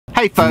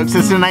Hey folks,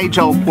 it's an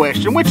age-old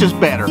question. Which is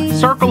better,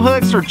 circle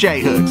hooks or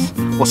J hooks?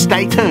 Well,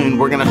 stay tuned.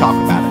 We're going to talk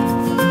about it.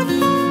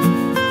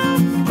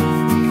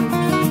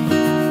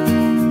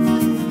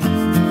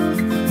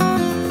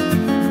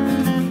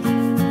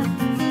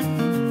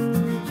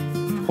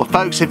 Well,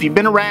 folks, if you've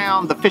been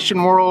around the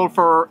fishing world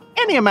for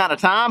any amount of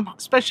time,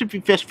 especially if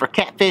you fish for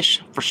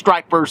catfish, for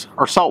stripers,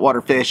 or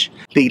saltwater fish,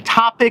 the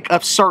topic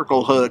of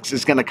circle hooks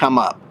is going to come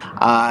up.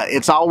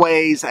 It's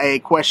always a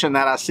question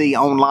that I see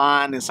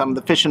online in some of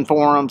the fishing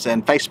forums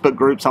and Facebook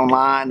groups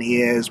online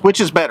is, which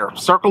is better,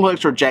 circle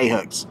hooks or J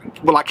hooks?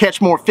 Will I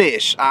catch more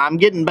fish? I'm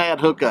getting bad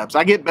hookups.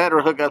 I get better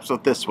hookups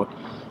with this one.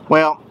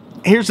 Well,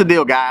 here's the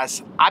deal,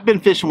 guys. I've been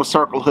fishing with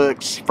circle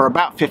hooks for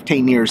about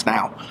 15 years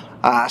now.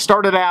 I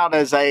started out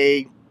as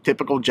a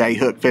typical J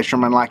hook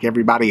fisherman like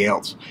everybody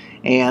else,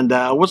 and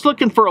was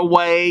looking for a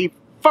way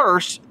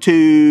first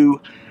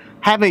to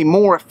have a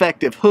more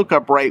effective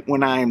hookup rate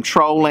when I am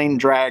trolling,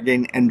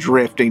 dragging, and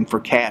drifting for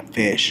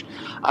catfish.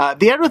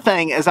 The other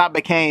thing, as I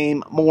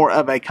became more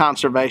of a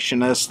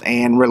conservationist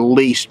and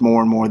released more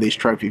and more of these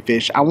trophy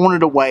fish, I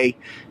wanted a way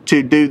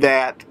to do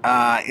that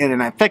in an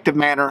effective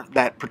manner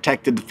that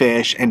protected the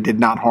fish and did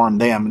not harm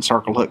them, and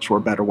circle hooks were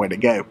a better way to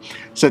go.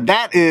 So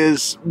that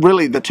is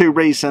really the two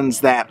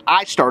reasons that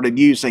I started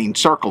using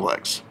circle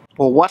hooks.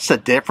 Well, what's the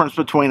difference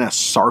between a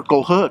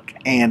circle hook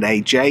and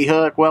a J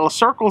hook? Well, a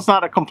circle is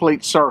not a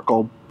complete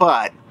circle,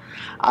 but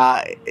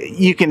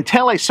you can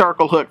tell a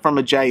circle hook from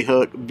a J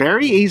hook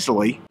very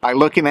easily by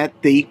looking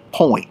at the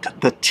point,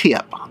 the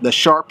tip, the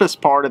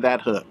sharpest part of that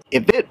hook.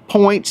 If it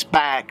points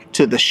back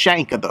to the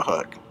shank of the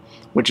hook,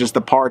 which is the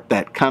part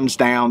that comes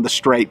down, the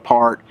straight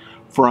part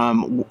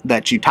from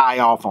that you tie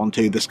off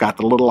onto that's got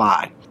the little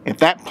eye. If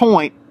that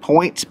point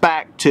points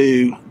back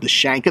to the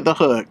shank of the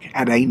hook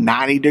at a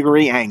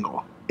 90-degree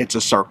angle, it's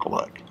a circle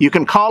hook. You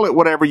can call it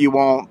whatever you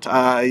want.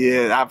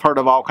 I've heard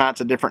of all kinds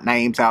of different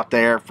names out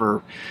there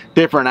for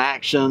different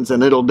actions,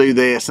 and it'll do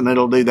this and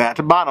it'll do that.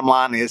 The bottom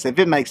line is, if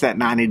it makes that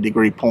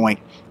 90-degree point,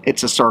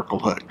 it's a circle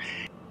hook.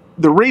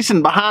 The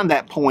reason behind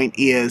that point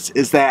is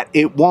that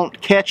it won't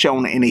catch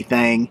on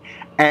anything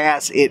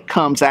as it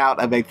comes out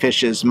of a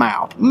fish's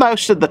mouth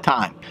most of the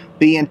time.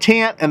 The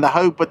intent and the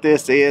hope with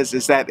this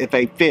is that if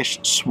a fish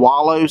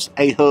swallows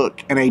a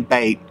hook and a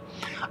bait,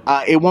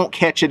 it won't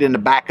catch it in the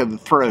back of the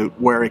throat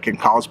where it can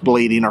cause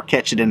bleeding or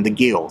catch it in the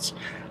gills.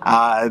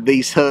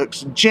 These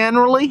hooks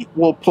generally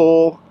will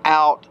pull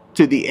out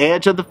to the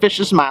edge of the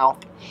fish's mouth,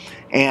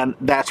 and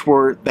that's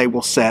where they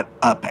will set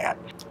up at.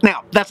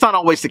 Now, that's not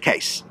always the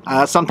case.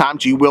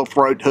 Sometimes you will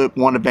throat hook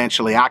one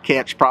eventually. I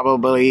catch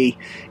probably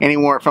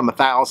anywhere from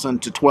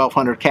 1,000 to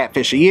 1,200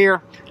 catfish a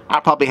year. I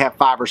probably have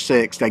 5 or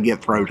 6 that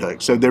get throat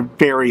hooks. So they're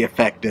very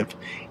effective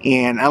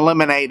in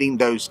eliminating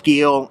those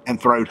gill and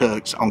throat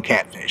hooks on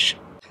catfish.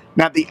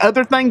 Now, the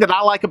other thing that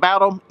I like about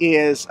them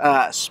is,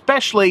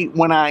 especially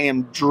when I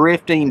am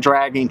drifting,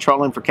 dragging,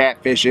 trolling for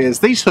catfish, is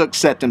these hooks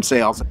set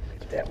themselves.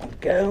 Get that one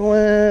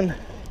going.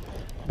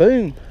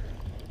 Boom.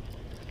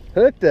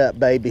 Hooked up,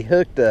 baby,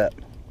 hooked up.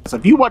 So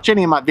if you watch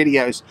any of my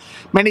videos,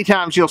 many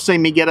times you'll see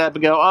me get up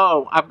and go,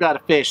 oh, I've got a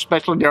fish,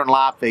 especially during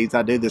live feeds.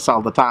 I do this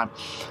all the time.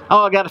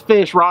 Oh, I got a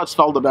fish, rod's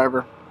folded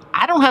over.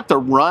 I don't have to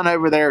run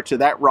over there to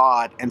that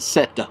rod and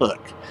set the hook.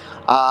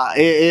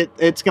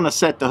 It's going to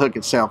set the hook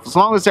itself. As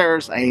long as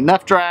there's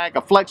enough drag,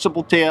 a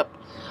flexible tip,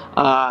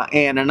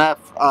 and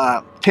enough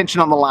tension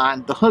on the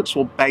line, the hooks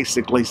will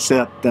basically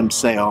set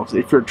themselves.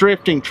 If you're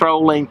drifting,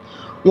 trolling,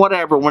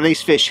 whatever, when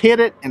these fish hit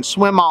it and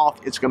swim off,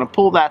 it's going to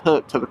pull that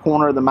hook to the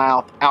corner of the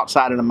mouth,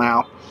 outside of the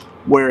mouth,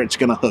 where it's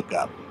going to hook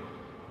up.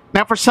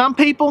 Now, for some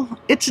people,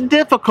 it's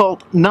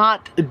difficult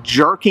not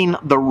jerking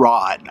the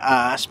rod,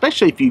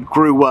 especially if you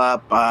grew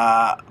up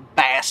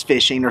bass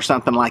fishing or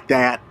something like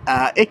that.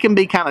 It can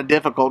be kind of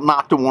difficult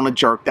not to want to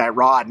jerk that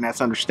rod, and that's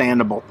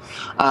understandable.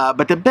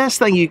 But the best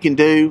thing you can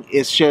do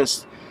is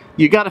just,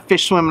 you got a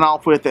fish swimming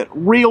off with it,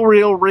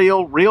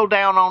 reel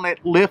down on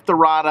it, lift the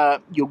rod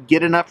up. You'll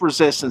get enough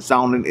resistance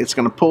on it. It's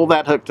going to pull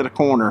that hook to the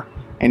corner,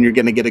 and you're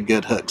going to get a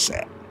good hook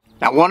set.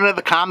 Now, one of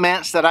the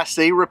comments that I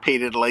see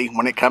repeatedly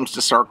when it comes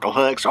to circle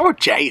hooks, or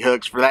J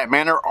hooks for that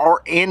matter,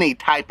 or any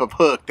type of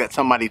hook that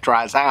somebody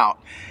tries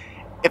out,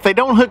 if they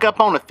don't hook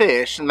up on a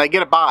fish and they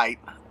get a bite,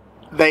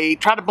 they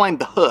try to blame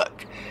the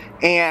hook.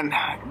 And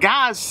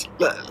guys,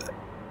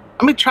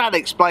 let me try to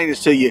explain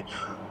this to you.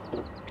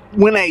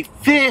 When a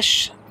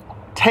fish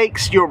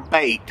takes your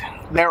bait,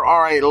 there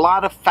are a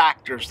lot of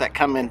factors that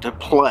come into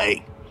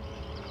play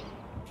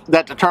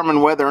that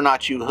determine whether or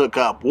not you hook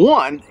up.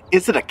 One,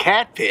 is it a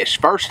catfish,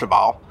 first of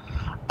all?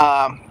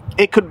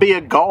 It could be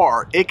a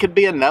gar. It could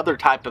be another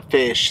type of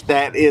fish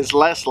that is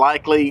less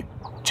likely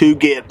to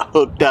get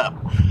hooked up.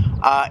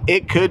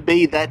 It could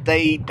be that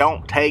they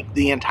don't take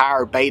the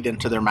entire bait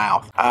into their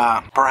mouth.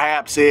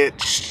 Perhaps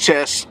it's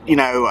just, you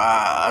know,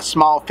 a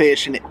small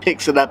fish and it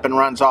picks it up and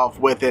runs off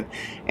with it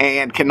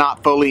and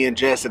cannot fully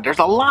ingest it. There's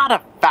a lot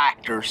of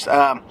factors.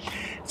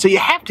 So you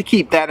have to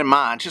keep that in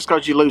mind just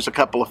because you lose a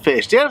couple of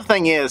fish. The other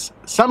thing is,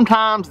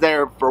 sometimes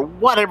there, for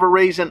whatever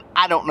reason,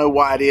 I don't know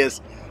why it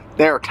is,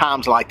 there are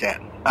times like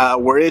that.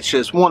 where it's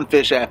just one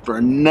fish after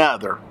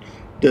another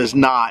does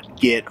not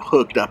get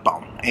hooked up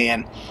on.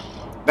 And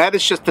that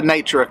is just the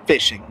nature of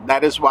fishing.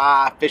 That is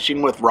why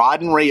fishing with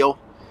rod and reel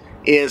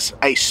is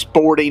a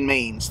sporting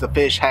means. The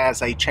fish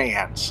has a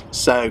chance.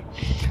 So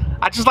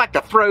I just like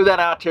to throw that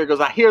out there because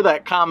I hear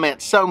that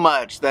comment so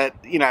much that,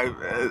 you know,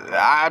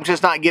 I'm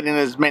just not getting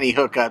as many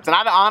hookups. And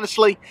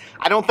honestly,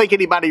 I don't think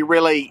anybody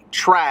really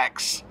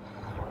tracks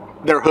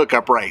their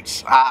hookup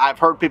rates. I've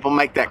heard people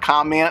make that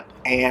comment,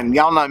 and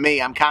y'all know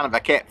me, I'm kind of a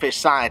catfish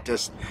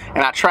scientist, and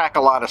I track a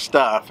lot of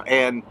stuff,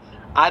 and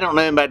I don't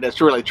know anybody that's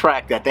really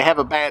tracked that. They have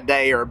a bad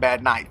day or a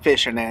bad night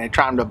fishing, and they're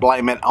trying to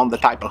blame it on the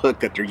type of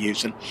hook that they're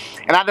using.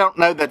 And I don't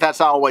know that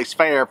that's always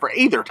fair for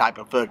either type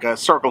of hook, a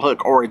circle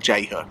hook or a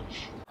J hook.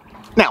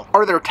 Now,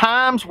 are there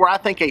times where I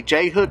think a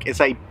J hook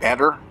is a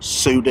better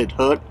suited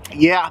hook?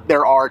 Yeah,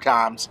 there are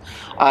times.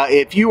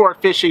 If you are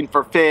fishing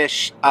for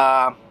fish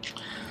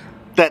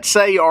that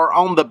say are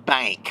on the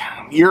bank,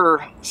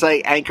 you're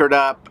say anchored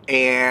up,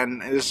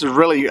 and this is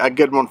really a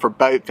good one for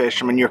boat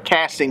fishermen, you're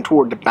casting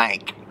toward the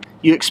bank.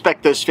 You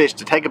expect those fish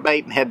to take a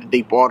bait and head to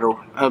deep water. In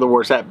other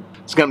words, that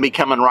it's going to be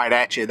coming right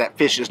at you. That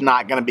fish is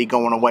not going to be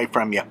going away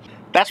from you.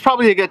 That's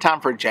probably a good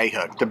time for a J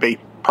hook, to be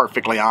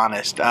perfectly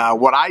honest.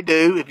 What I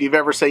do, if you've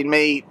ever seen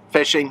me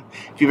fishing,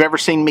 if you've ever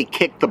seen me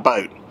kick the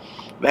boat,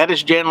 that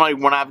is generally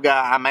when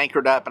I'm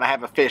anchored up and I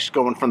have a fish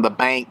going from the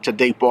bank to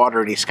deep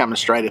water and he's coming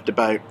straight at the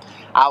boat.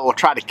 I will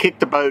try to kick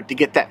the boat to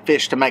get that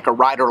fish to make a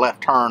right or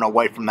left turn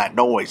away from that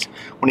noise.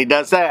 When he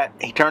does that,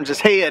 he turns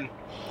his head,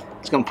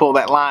 it's going to pull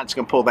that line, it's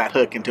going to pull that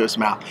hook into his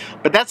mouth.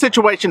 But that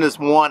situation is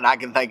one I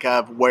can think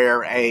of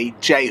where a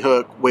J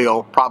hook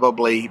will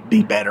probably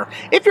be better.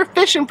 If you're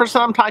fishing for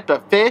some type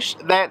of fish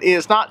that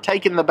is not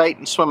taking the bait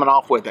and swimming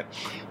off with it.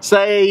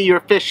 Say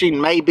you're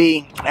fishing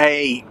maybe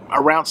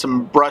around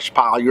some brush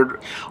pile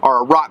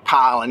or a rock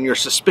pile, and you're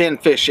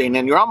suspend fishing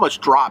and you're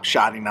almost drop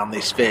shotting on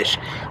these fish,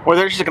 where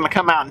they're just going to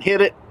come out and hit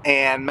it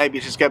and maybe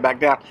just go back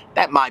down.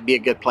 That might be a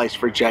good place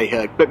for J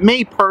hook. But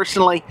me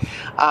personally,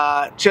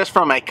 just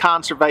from a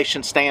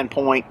conservation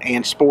standpoint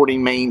and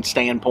sporting means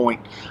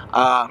standpoint,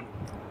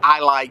 I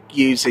like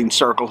using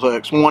circle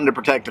hooks, one, to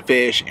protect the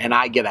fish, and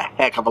I get a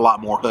heck of a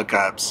lot more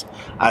hookups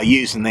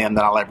using them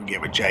than I'll ever get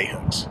with J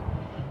hooks.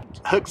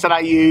 Hooks that I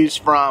use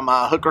from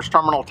Hooker's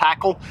Terminal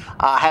Tackle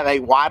have a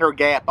wider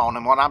gap on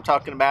them. What I'm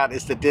talking about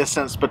is the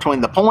distance between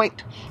the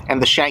point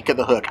and the shank of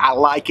the hook. I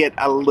like it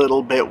a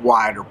little bit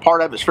wider.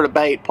 Part of it's for the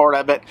bait, part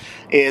of it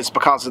is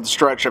because of the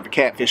structure of a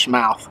catfish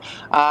mouth.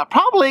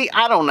 Probably,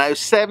 I don't know,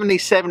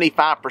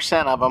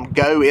 70-75% of them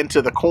go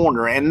into the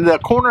corner, and the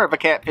corner of a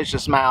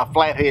catfish's mouth,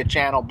 flathead,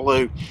 channel,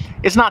 blue,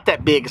 it's not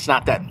that big, it's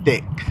not that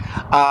thick.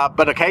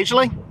 But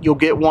occasionally you'll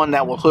get one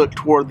that will hook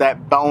toward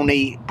that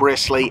bony,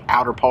 bristly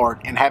outer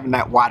part, and having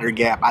that wider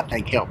gap I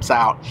think helps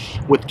out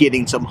with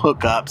getting some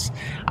hookups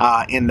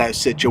in those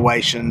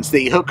situations.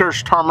 The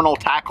Hooker's Terminal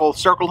Tackle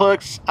circle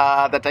hooks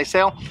that they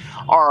sell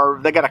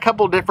they got a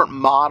couple of different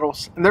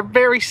models, and they're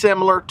very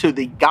similar to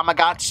the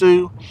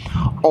Gamakatsu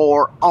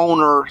or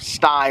owner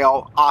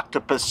style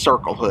octopus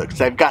circle hooks.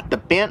 They've got the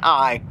bent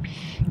eye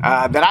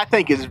that I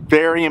think is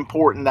very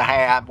important to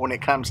have when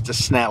it comes to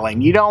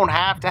snelling. You don't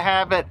have to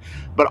have it,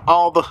 but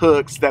all the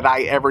hooks that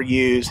I ever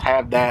use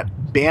have that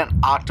bent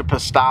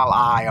octopus style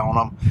eye on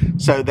them,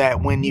 so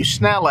that when you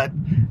snell it,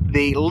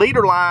 the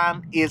leader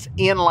line is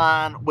in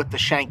line with the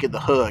shank of the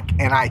hook,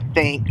 and I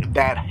think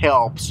that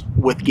helps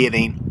with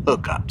getting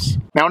hookups.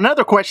 Now,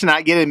 another question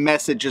I get in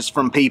messages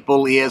from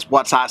people is,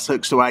 what size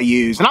hooks do I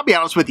use? And I'll be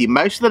honest with you,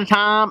 most of the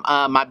time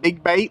my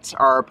big baits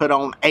are put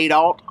on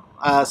 8/0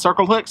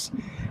 circle hooks,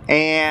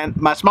 and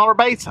my smaller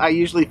baits I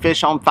usually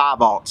fish on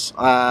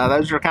 5/0.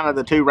 Those are kind of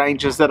the two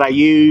ranges that I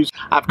use.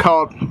 I've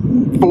caught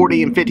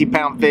 40 and 50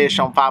 pound fish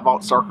on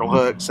 5/0 circle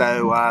hooks,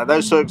 so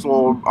those hooks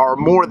are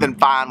more than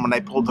fine when they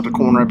pull to the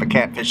corner of a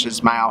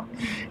catfish's mouth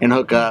and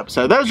hook up.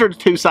 So those are the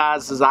two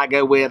sizes I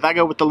go with. I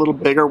go with the little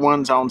bigger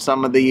ones on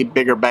some of the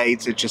bigger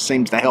baits. It just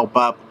seems to help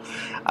up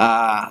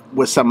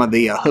with some of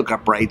the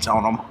hookup rates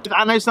on them.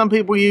 I know some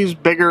people use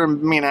bigger,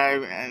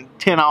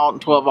 10/0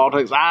 and 12/0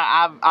 hooks.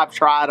 I've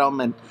tried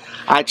them, and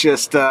I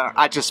just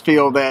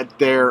feel that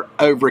they're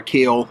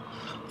overkill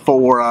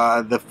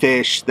for the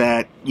fish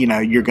that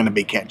you're going to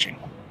be catching.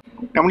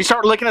 Now, when you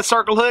start looking at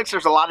circle hooks,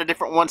 there's a lot of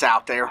different ones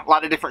out there, a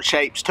lot of different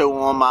shapes to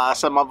them.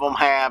 Some of them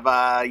have,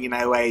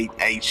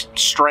 a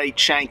straight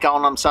shank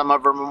on them. Some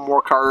of them are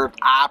more curved.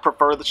 I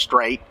prefer the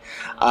straight.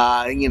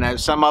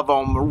 Some of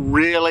them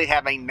really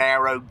have a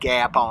narrow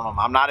gap on them.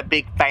 I'm not a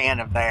big fan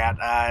of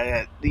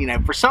that.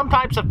 For some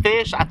types of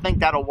fish, I think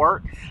that'll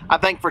work. I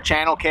think for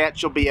channel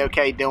catch, you'll be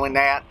okay doing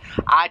that.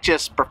 I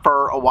just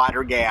prefer a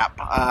wider gap.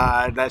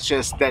 That's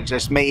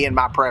just me and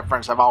my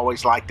preference. I've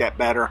always liked that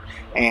better,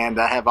 and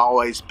I have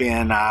always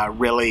been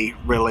really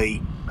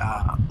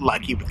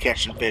lucky with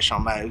catching fish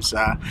on those.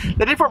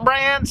 The different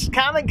brands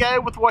kind of go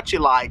with what you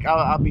like.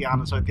 I'll be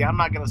honest with you. I'm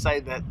not going to say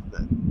that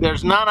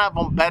there's none of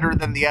them better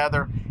than the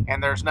other,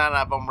 and there's none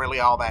of them really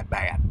all that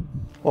bad.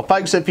 Well,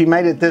 folks, if you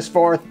made it this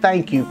far,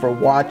 thank you for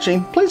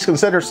watching. Please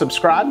consider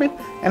subscribing,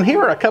 and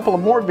here are a couple of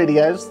more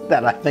videos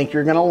that I think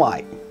you're going to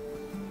like.